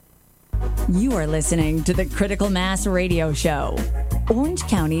You are listening to the Critical Mass Radio Show, Orange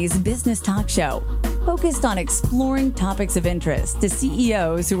County's business talk show, focused on exploring topics of interest to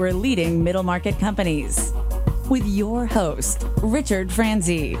CEOs who are leading middle market companies. With your host, Richard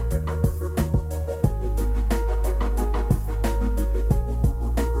Franzi.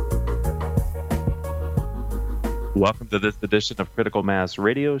 Welcome to this edition of Critical Mass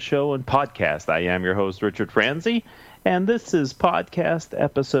Radio Show and Podcast. I am your host, Richard Franzi, and this is podcast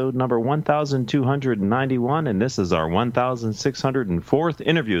episode number 1291, and this is our 1604th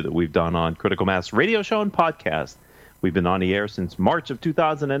interview that we've done on Critical Mass Radio Show and Podcast. We've been on the air since March of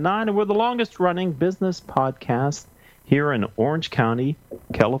 2009, and we're the longest-running business podcast here in Orange County,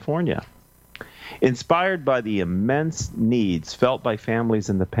 California. Inspired by the immense needs felt by families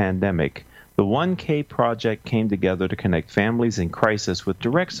in the pandemic, the 1K Project came together to connect families in crisis with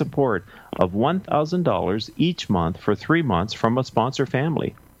direct support of $1,000 each month for 3 months from a sponsor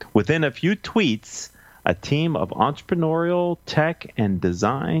family. Within a few tweets, a team of entrepreneurial, tech, and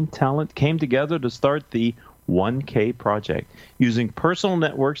design talent came together to start the 1K Project, using personal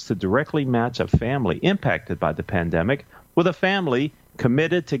networks to directly match a family impacted by the pandemic with a family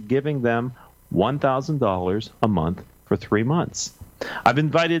committed to giving them $1,000 a month for 3 months. I've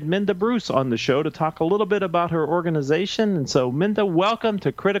invited Minda Bruce on the show to talk a little bit about her organization. And so, Minda, welcome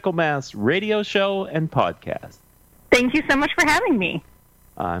to Critical Mass Radio Show and Podcast. Thank you so much for having me.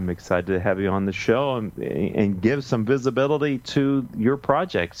 I'm excited to have you on the show and give some visibility to your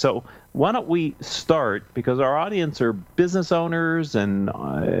project. So why don't we start, because our audience are business owners and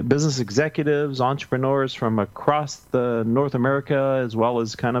business executives, entrepreneurs from across the North America, as well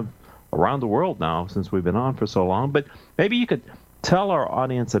as kind of around the world now since we've been on for so long. But maybe you could tell our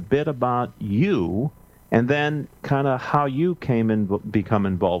audience a bit about you and then kind of how you came and become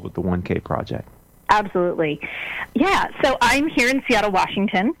involved with the 1K Project. Absolutely. Yeah, so I'm here in Seattle,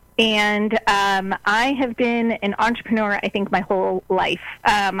 Washington, and I have been an entrepreneur, I think, my whole life.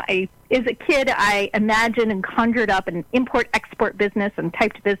 As a kid, I imagined and conjured up an import-export business and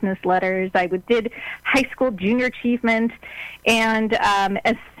typed business letters. I did high school junior achievement, and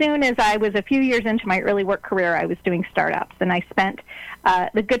as soon as I was a few years into my early work career, I was doing startups, and I spent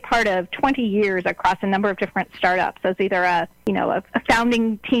the good part of 20 years across a number of different startups as either a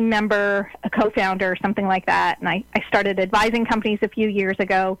founding team member, a co-founder, something like that. And I started advising companies a few years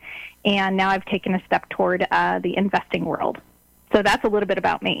ago, and now I've taken a step toward the investing world. So that's a little bit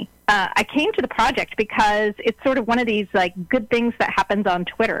about me. I came to the project because it's sort of one of these good things that happens on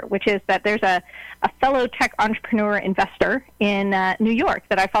Twitter, which is that there's a fellow tech entrepreneur investor in New York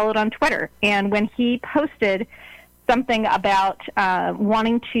that I followed on Twitter. And when he posted something about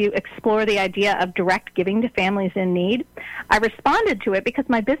wanting to explore the idea of direct giving to families in need, I responded to it because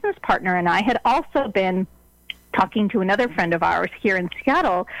my business partner and I had also been talking to another friend of ours here in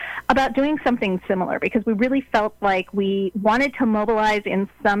Seattle about doing something similar, because we really felt like we wanted to mobilize in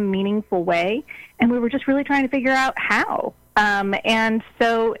some meaningful way, and we were just really trying to figure out how. And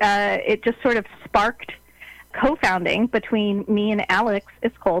so it just sort of sparked co-founding between me and Alex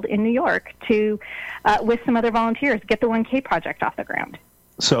Iskold in New York to, with some other volunteers, get the 1K Project off the ground.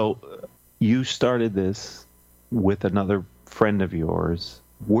 So you started this with another friend of yours.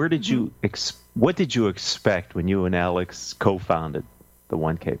 Where did you what did you expect when you and Alex co-founded the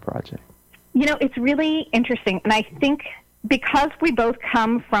 1K Project? It's really interesting, and I think because we both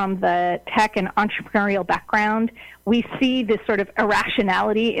come from the tech and entrepreneurial background, we see this sort of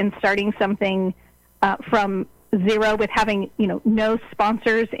irrationality in starting something from zero with having, no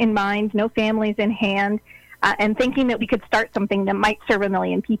sponsors in mind, no families in hand, and thinking that we could start something that might serve 1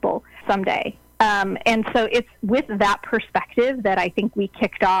 million people someday. And so it's with that perspective that I think we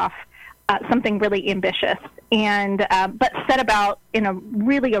kicked off something really ambitious, and but set about in a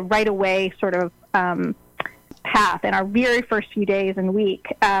right away sort of path. In our very first few days and week,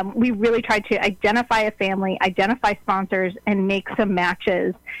 we really tried to identify a family, identify sponsors, and make some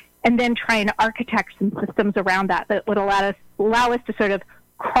matches, and then try and architect some systems around that would allow us to sort of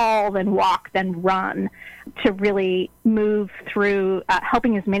crawl, then walk, then run, to really move through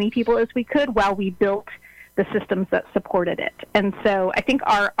helping as many people as we could while we built the systems that supported it. And so I think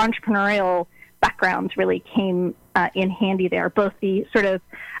our entrepreneurial backgrounds really came in handy there, both the sort of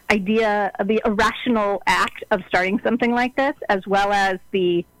idea of the irrational act of starting something like this, as well as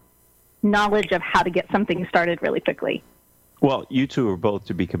the knowledge of how to get something started really quickly. Well, you two are both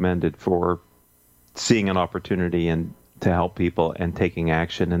to be commended for seeing an opportunity and to help people and taking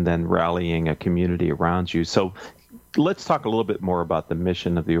action and then rallying a community around you. So let's talk a little bit more about the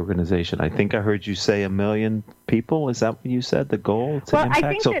mission of the organization. I think I heard you say 1 million people. Is that what you said, the goal to impact?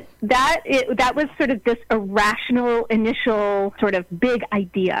 Well, I think that was sort of this irrational initial sort of big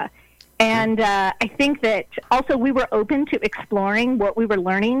idea. And I think that also we were open to exploring what we were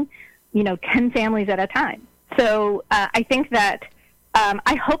learning, 10 families at a time. So I think that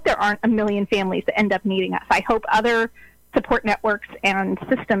I hope there aren't a million families that end up needing us. I hope other support networks and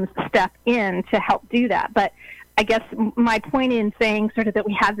systems step in to help do that. But I guess my point in saying sort of that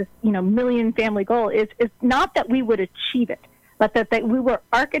we have this, million family goal is not that we would achieve it, but that we were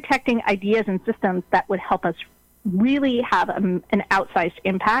architecting ideas and systems that would help us really have an outsized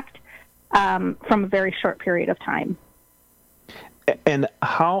impact from a very short period of time. And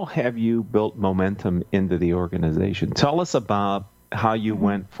how have you built momentum into the organization? Tell us about how you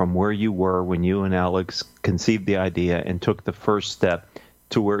went from where you were when you and Alex conceived the idea and took the first step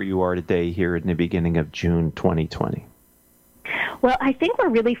to where you are today here in the beginning of June 2020. Well, I think we're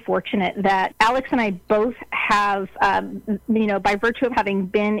really fortunate that Alex and I both have, by virtue of having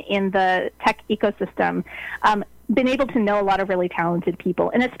been in the tech ecosystem, been able to know a lot of really talented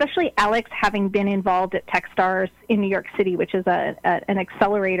people, and especially Alex having been involved at Techstars in New York City, which is an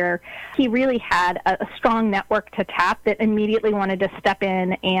accelerator. He really had a strong network to tap that immediately wanted to step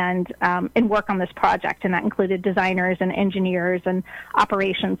in and work on this project, and that included designers and engineers and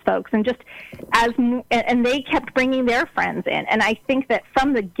operations folks, and and they kept bringing their friends in. And I think that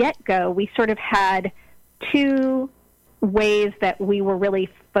from the get-go, we sort of had two ways that we were really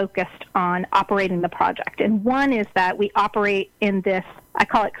focused on operating the project. And one is that we operate in this, I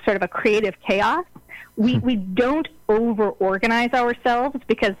call it sort of a creative chaos. We don't over-organize ourselves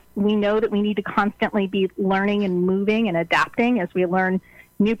because we know that we need to constantly be learning and moving and adapting as we learn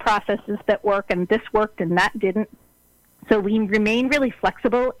new processes that work, and this worked and that didn't. So we remain really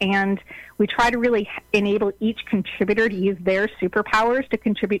flexible, and we try to really enable each contributor to use their superpowers to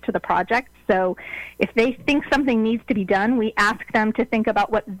contribute to the project. So if they think something needs to be done, we ask them to think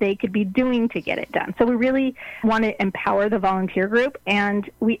about what they could be doing to get it done. So we really want to empower the volunteer group. And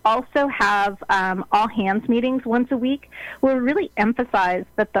we also have all-hands meetings once a week where we really emphasize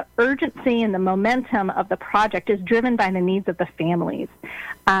that the urgency and the momentum of the project is driven by the needs of the families.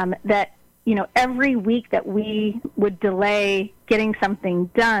 Every week that we would delay getting something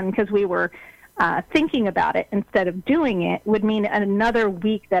done because we were thinking about it instead of doing it would mean another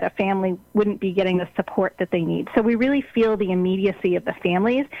week that a family wouldn't be getting the support that they need. So we really feel the immediacy of the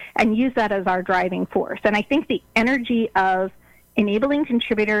families and use that as our driving force. And I think the energy of enabling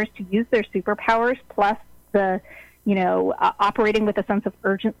contributors to use their superpowers plus the, operating with a sense of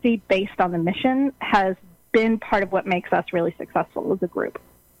urgency based on the mission has been part of what makes us really successful as a group.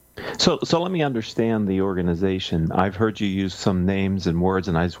 So let me understand the organization. I've heard you use some names and words,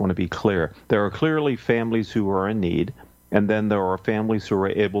 and I just want to be clear. There are clearly families who are in need, and then there are families who are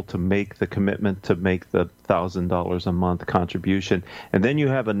able to make the commitment to make the $1,000 a month contribution. And then you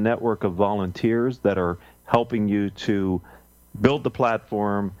have a network of volunteers that are helping you to build the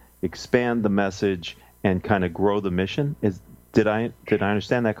platform, expand the message, and kind of grow the mission. Did I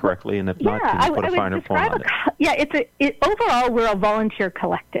understand that correctly? And if not, can you put a finer point on it? Yeah, overall, we're a volunteer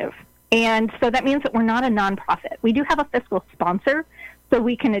collective. And so that means that we're not a nonprofit. We do have a fiscal sponsor, so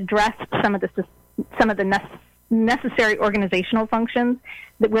we can address some of the necessary organizational functions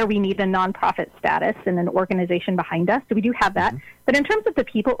where we need a nonprofit status and an organization behind us. So we do have that. Mm-hmm. But in terms of the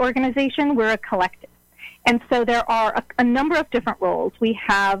people organization, we're a collective. And so there are a number of different roles. We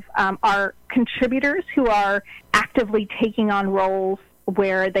have our contributors who are actively taking on roles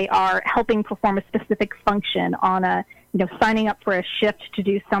where they are helping perform a specific function on signing up for a shift to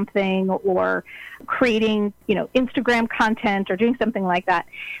do something or creating, Instagram content or doing something like that.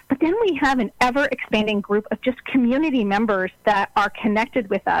 But then we have an ever-expanding group of just community members that are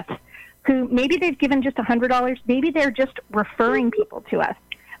connected with us who maybe they've given just $100, maybe they're just referring people to us.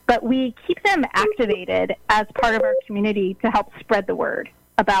 But we keep them activated as part of our community to help spread the word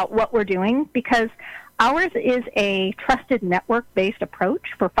about what we're doing, because ours is a trusted network-based approach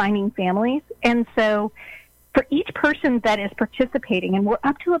for finding families. And so for each person that is participating, and we're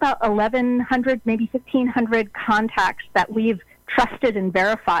up to about 1,100, maybe 1,500 contacts that we've trusted and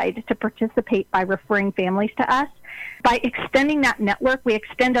verified to participate by referring families to us. By extending that network, we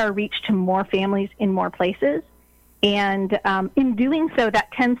extend our reach to more families in more places. And in doing so,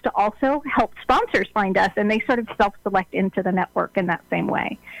 that tends to also help sponsors find us, and they sort of self-select into the network in that same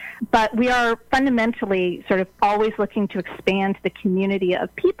way. But we are fundamentally sort of always looking to expand the community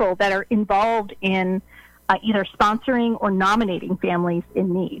of people that are involved in either sponsoring or nominating families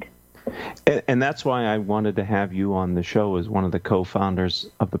in need. And that's why I wanted to have you on the show as one of the co-founders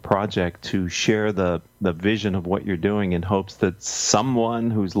of the project to share the vision of what you're doing in hopes that someone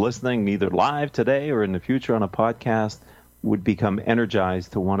who's listening, either live today or in the future on a podcast, would become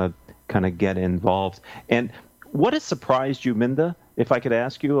energized to want to kind of get involved. And what has surprised you, Minda, if I could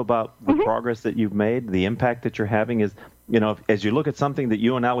ask you about the progress that you've made, the impact that you're having is, as you look at something that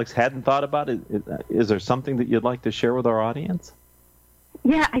you and Alex hadn't thought about, is there something that you'd like to share with our audience?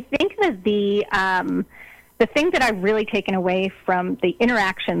 Yeah, I think that the thing that I've really taken away from the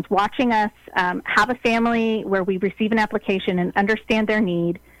interactions, watching us have a family where we receive an application and understand their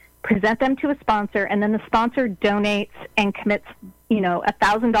need, present them to a sponsor, and then the sponsor donates and commits,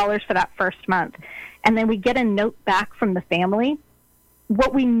 $1,000 for that first month. And then we get a note back from the family.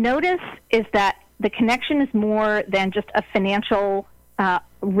 What we notice is that the connection is more than just a financial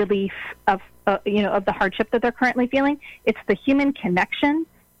relief of the hardship that they're currently feeling. It's the human connection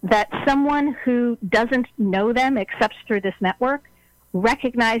that someone who doesn't know them except through this network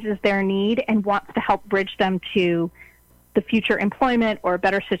recognizes their need and wants to help bridge them to the future employment or a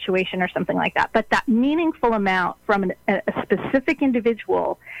better situation or something like that. But that meaningful amount from a specific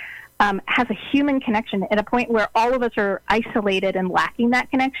individual has a human connection at a point where all of us are isolated and lacking that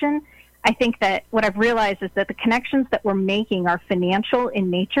connection. I think that what I've realized is that the connections that we're making are financial in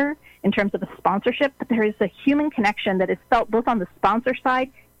nature in terms of a sponsorship, but there is a human connection that is felt both on the sponsor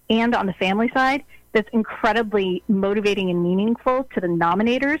side and on the family side that's incredibly motivating and meaningful to the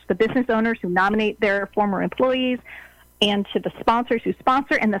nominators, the business owners who nominate their former employees, and to the sponsors who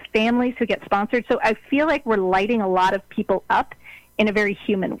sponsor and the families who get sponsored. So I feel like we're lighting a lot of people up in a very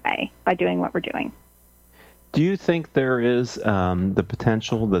human way by doing what we're doing. Do you think there is the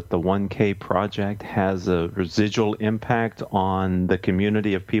potential that the 1K project has a residual impact on the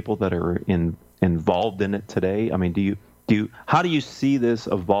community of people that are involved in it today? I mean, how do you see this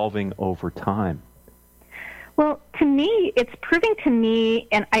evolving over time? Well, to me, it's proving to me,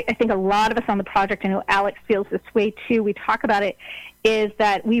 and I think a lot of us on the project, I know Alex feels this way too, we talk about it, is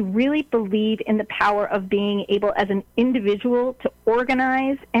that we really believe in the power of being able as an individual to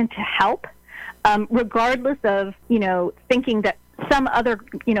organize and to help. Regardless of, thinking that some other,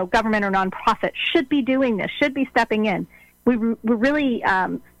 government or nonprofit should be doing this, should be stepping in. We're really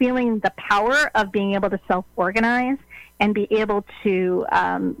feeling the power of being able to self-organize and be able to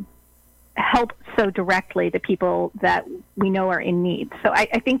help so directly the people that we know are in need. So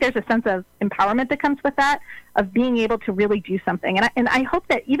I think there's a sense of empowerment that comes with that, of being able to really do something. And I hope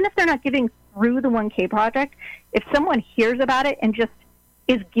that even if they're not giving through the 1K project, if someone hears about it and just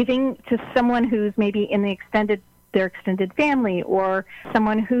is giving to someone who's maybe in their extended family, or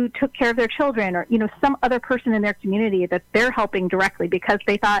someone who took care of their children, or some other person in their community that they're helping directly because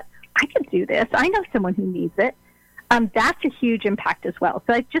they thought, I could do this, I know someone who needs it, that's a huge impact as well.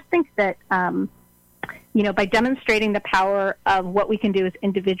 So I just think that by demonstrating the power of what we can do as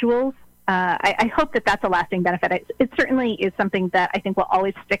individuals, I hope that that's a lasting benefit. It certainly is something that I think will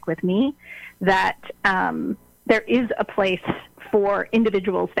always stick with me, that there is a place for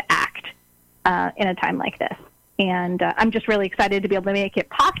individuals to act in a time like this. And I'm just really excited to be able to make it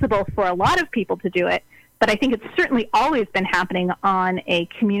possible for a lot of people to do it. But I think it's certainly always been happening on a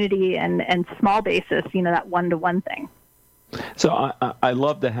community and small basis, that one-to-one thing. So I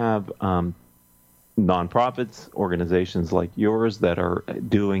love to have nonprofits, organizations like yours that are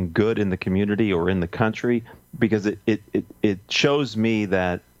doing good in the community or in the country, because it shows me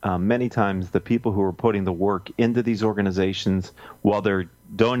that many times the people who are putting the work into these organizations, while they're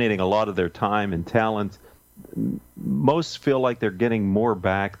donating a lot of their time and talent, most feel like they're getting more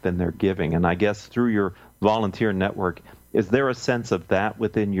back than they're giving. And I guess through your volunteer network, is there a sense of that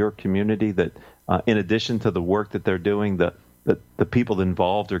within your community, that in addition to the work that they're doing, the people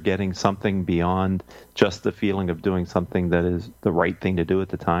involved are getting something beyond just the feeling of doing something that is the right thing to do at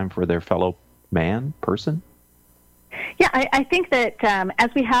the time for their fellow person? Yeah, I think that as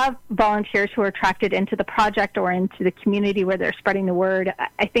we have volunteers who are attracted into the project or into the community where they're spreading the word,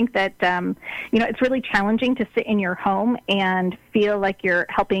 I think that, it's really challenging to sit in your home and feel like you're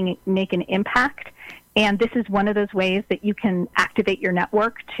helping make an impact. And this is one of those ways that you can activate your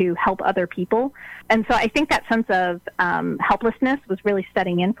network to help other people. And so I think that sense of helplessness was really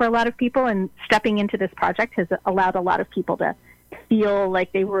setting in for a lot of people, and stepping into this project has allowed a lot of people to feel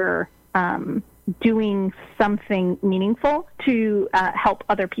like they were doing something meaningful to help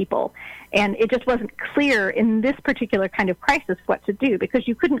other people. And it just wasn't clear in this particular kind of crisis what to do, because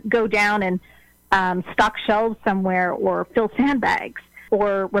you couldn't go down and stock shelves somewhere or fill sandbags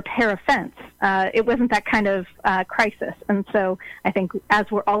or repair a fence. It wasn't that kind of crisis. And so I think as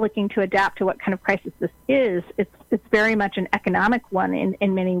we're all looking to adapt to what kind of crisis this is, it's very much an economic one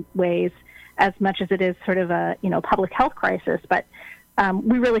in many ways, as much as it is sort of a public health crisis. But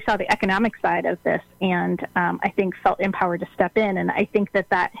we really saw the economic side of this, and I think felt empowered to step in. And I think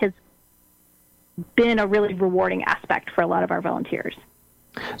that has been a really rewarding aspect for a lot of our volunteers.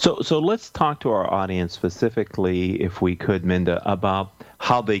 So let's talk to our audience specifically, if we could, Minda, about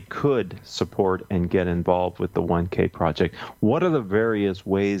how they could support and get involved with the 1K Project. What are the various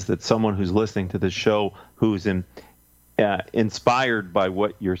ways that someone who's listening to the show, who's inspired by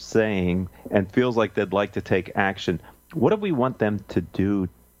what you're saying and feels like they'd like to take action, what do we want them to do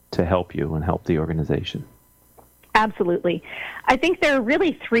to help you and help the organization? Absolutely. I think there are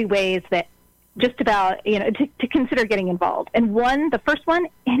really three ways that just about, to consider getting involved. And the first one,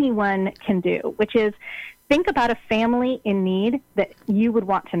 anyone can do, which is think about a family in need that you would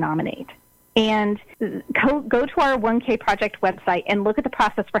want to nominate. And go to our 1K Project website and look at the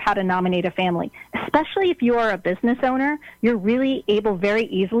process for how to nominate a family. Especially if you are a business owner, you're really able very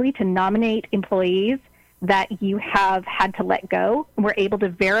easily to nominate employees that you have had to let go. We're able to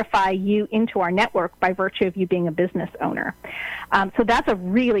verify you into our network by virtue of you being a business owner. So that's a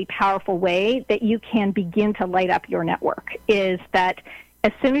really powerful way that you can begin to light up your network, is that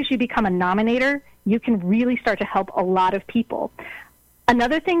as soon as you become a nominator, you can really start to help a lot of people.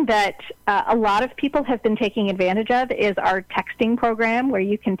 Another thing that a lot of people have been taking advantage of is our texting program, where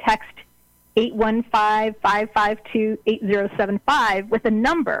you can text 815-552-8075 with a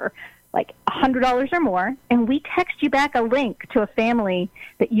number like $100 or more, and we text you back a link to a family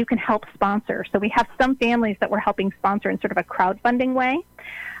that you can help sponsor. So we have some families that we're helping sponsor in sort of a crowdfunding way.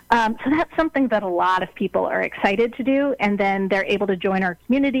 So that's something that a lot of people are excited to do, and then they're able to join our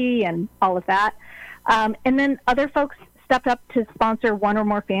community and all of that. And then other folks stepped up to sponsor one or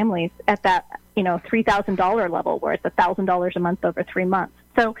more families at that, $3,000 level, where it's $1,000 a month over 3 months.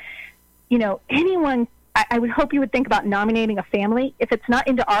 So, anyone, I would hope you would think about nominating a family. If it's not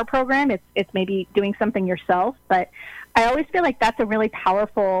into our program, it's maybe doing something yourself. But I always feel like that's a really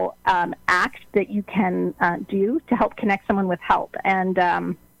powerful act that you can do to help connect someone with help. And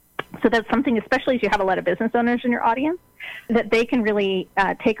so that's something, especially as you have a lot of business owners in your audience, that they can really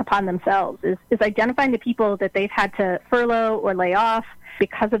take upon themselves, is identifying the people that they've had to furlough or lay off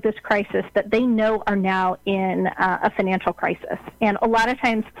because of this crisis that they know are now in a financial crisis. And a lot of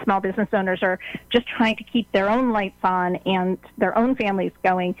times small business owners are just trying to keep their own lights on and their own families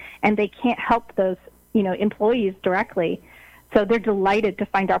going, and they can't help those employees directly. So they're delighted to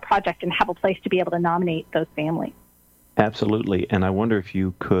find our project and have a place to be able to nominate those families. Absolutely. And I wonder if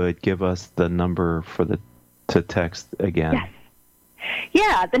you could give us the number to text again. Yes.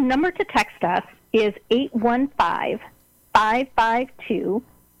 Yeah, the number to text us is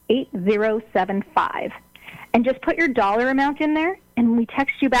 815-552-8075. And just put your dollar amount in there, and we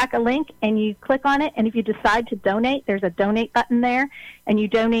text you back a link, and you click on it, and if you decide to donate, there's a donate button there, and you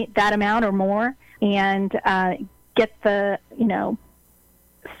donate that amount or more, and get the,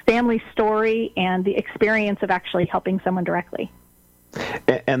 family story and the experience of actually helping someone directly.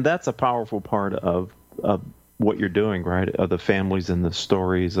 And that's a powerful part of what you're doing, right? Of the families and the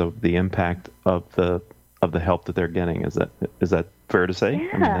stories of the impact of the help that they're getting. Is that fair to say?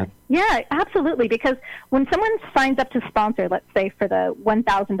 Yeah, yeah, absolutely. Because when someone signs up to sponsor, let's say for the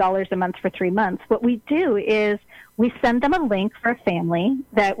 $1,000 a month for 3 months, what we do is we send them a link for a family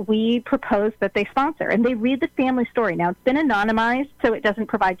that we propose that they sponsor, and they read the family story. Now, it's been anonymized, so it doesn't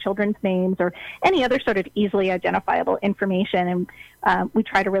provide children's names or any other sort of easily identifiable information, and we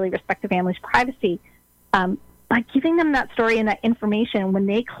try to really respect the family's privacy. By giving them that story and that information, when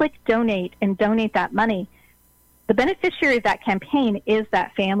they click donate and donate that money, the beneficiary of that campaign is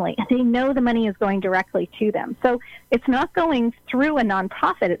that family, and they know the money is going directly to them. So it's not going through a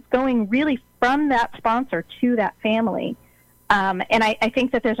nonprofit. It's going really from that sponsor to that family. And I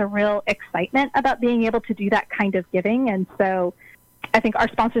think that there's a real excitement about being able to do that kind of giving. And so I think our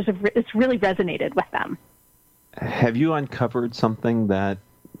sponsors it's really resonated with them. Have you uncovered something that,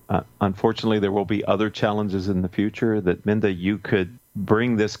 unfortunately, there will be other challenges in the future that, Minda, you could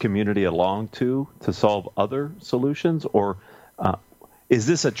bring this community along to solve other solutions? Or is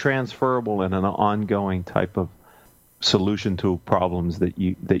this a transferable and an ongoing type of solution to problems that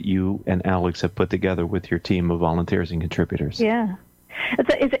you and Alex have put together with your team of volunteers and contributors? Yeah.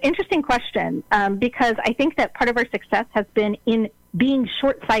 It's an interesting question because I think that part of our success has been in being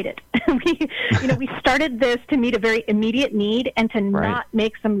short-sighted. We started this to meet a very immediate need and to not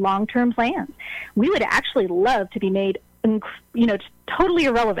make some long-term plans. We would actually love to be made, totally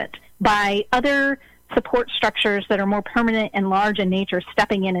irrelevant by other support structures that are more permanent and large in nature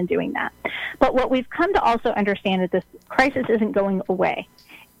stepping in and doing that. But what we've come to also understand is this crisis isn't going away.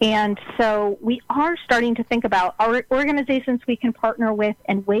 And so we are starting to think about our organizations we can partner with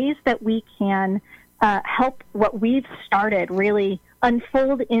and ways that we can help what we've started really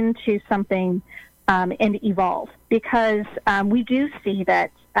unfold into something and evolve. Because we do see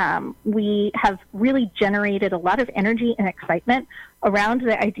that we have really generated a lot of energy and excitement around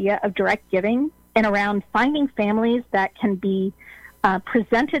the idea of direct giving and around finding families that can be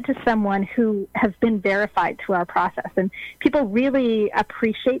presented to someone who has been verified through our process. And people really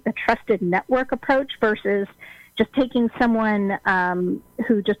appreciate the trusted network approach versus just taking someone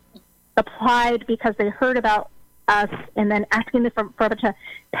who just applied because they heard about us and then asking them for a bunch of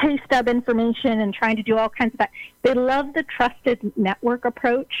pay stub information and trying to do all kinds of that. They love the trusted network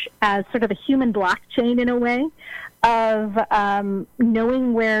approach as sort of a human blockchain in a way of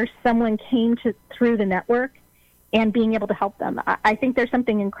knowing where someone came to through the network and being able to help them. I think there's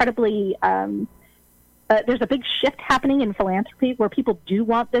something incredibly, there's a big shift happening in philanthropy where people do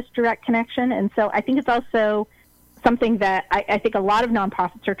want this direct connection. And so I think it's also something that I think a lot of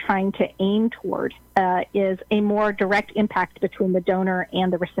nonprofits are trying to aim toward is a more direct impact between the donor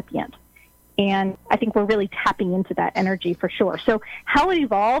and the recipient. And I think we're really tapping into that energy for sure. So how it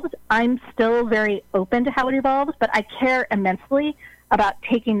evolves, I'm still very open to how it evolves, but I care immensely about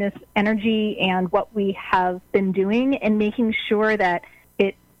taking this energy and what we have been doing and making sure that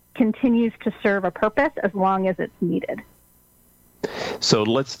it continues to serve a purpose as long as it's needed. So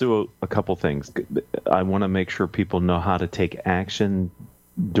let's do a couple things. I want to make sure people know how to take action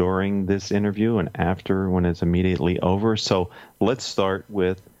during this interview and after when it's immediately over. So let's start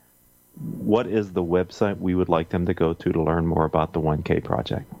with, what is the website we would like them to go to learn more about the 1K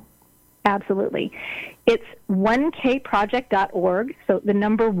Project? Absolutely. It's 1kproject.org. So the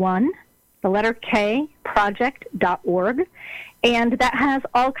number 1, the letter K, project.org. And that has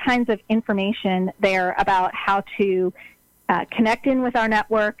all kinds of information there about how to connect in with our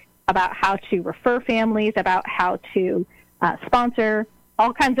network, about how to refer families, about how to sponsor,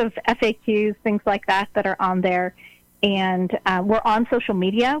 all kinds of FAQs, things like that are on there. And we're on social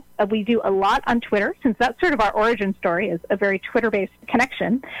media. We do a lot on Twitter, since that's sort of our origin story, is a very Twitter-based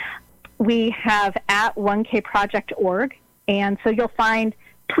connection. We have at 1kproject.org, and so you'll find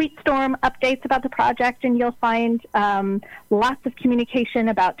Tweetstorm updates about the project, and you'll find lots of communication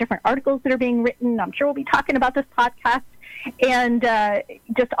about different articles that are being written. I'm sure we'll be talking about this podcast, and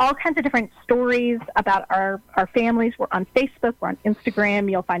just all kinds of different stories about our families. We're on Facebook, we're on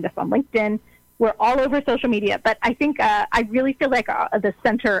Instagram, you'll find us on LinkedIn. We're all over social media, but I think I really feel like the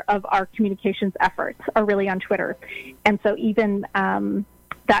center of our communications efforts are really on Twitter. And so even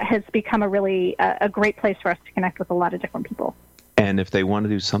that has become a great place for us to connect with a lot of different people. And if they want to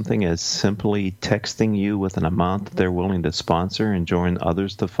do something as simply texting you with an amount that they're willing to sponsor and join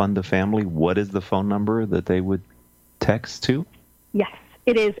others to fund the family, what is the phone number that they would text to? Yes,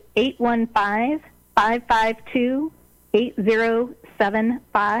 it is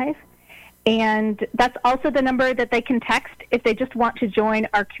 815-552-8075. And that's also the number that they can text if they just want to join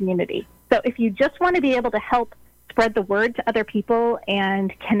our community. So if you just want to be able to help spread the word to other people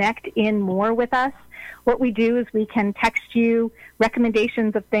and connect in more with us, what we do is we can text you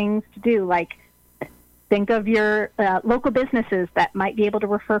recommendations of things to do, like think of your local businesses that might be able to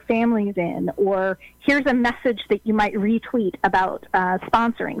refer families in, or here's a message that you might retweet about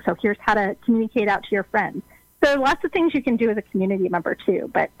sponsoring. So here's how to communicate out to your friends. So lots of things you can do as a community member too,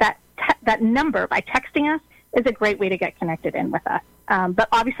 but that number by texting us is a great way to get connected in with us. But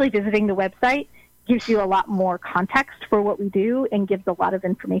obviously visiting the website gives you a lot more context for what we do and gives a lot of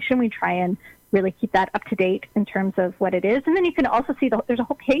information. We try and really keep that up to date in terms of what it is. And then you can also see there's a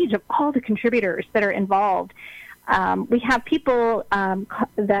whole page of all the contributors that are involved. We have people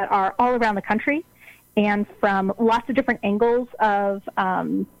that are all around the country and from lots of different angles of,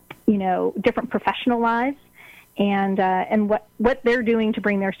 different professional lives. And what they're doing to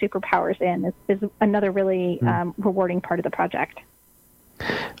bring their superpowers in is another really rewarding part of the project.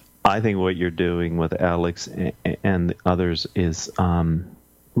 I think what you're doing with Alex and the others is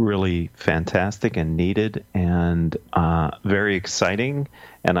really fantastic and needed and very exciting.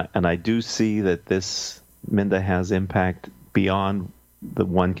 And I do see that this, Minda, has impact beyond the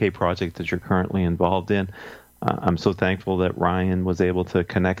 1K project that you're currently involved in. I'm so thankful that Ryan was able to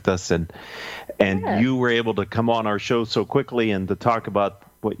connect us and you were able to come on our show so quickly and to talk about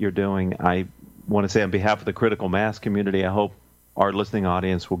what you're doing. I want to say on behalf of the Critical Mass community, I hope our listening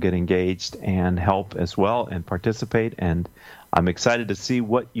audience will get engaged and help as well and participate. And I'm excited to see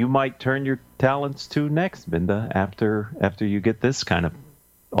what you might turn your talents to next, Minda, after you get this kind of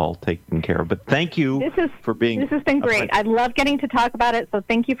all taken care of. But thank you for being... This has been great. I love getting to talk about it, so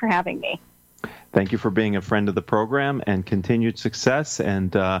thank you for having me. Thank you for being a friend of the program and continued success.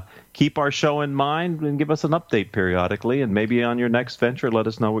 And keep our show in mind and give us an update periodically. And maybe on your next venture, let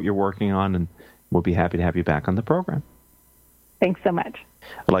us know what you're working on, and we'll be happy to have you back on the program. Thanks so much.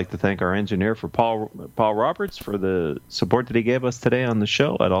 I'd like to thank our engineer for Paul Roberts for the support that he gave us today on the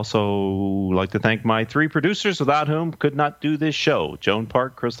show. I'd also like to thank my 3 producers without whom could not do this show: Joan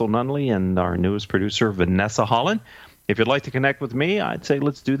Park, Crystal Nunley, and our newest producer, Vanessa Holland. If you'd like to connect with me, I'd say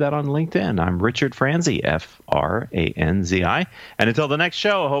let's do that on LinkedIn. I'm Richard Franzi, Franzi. And until the next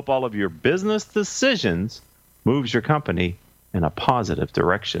show, I hope all of your business decisions moves your company in a positive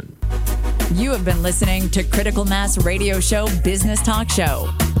direction. You have been listening to Critical Mass Radio Show Business Talk Show,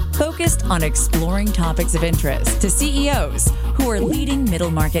 focused on exploring topics of interest to CEOs who are leading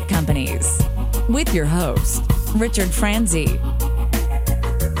middle market companies. With your host, Richard Franzi.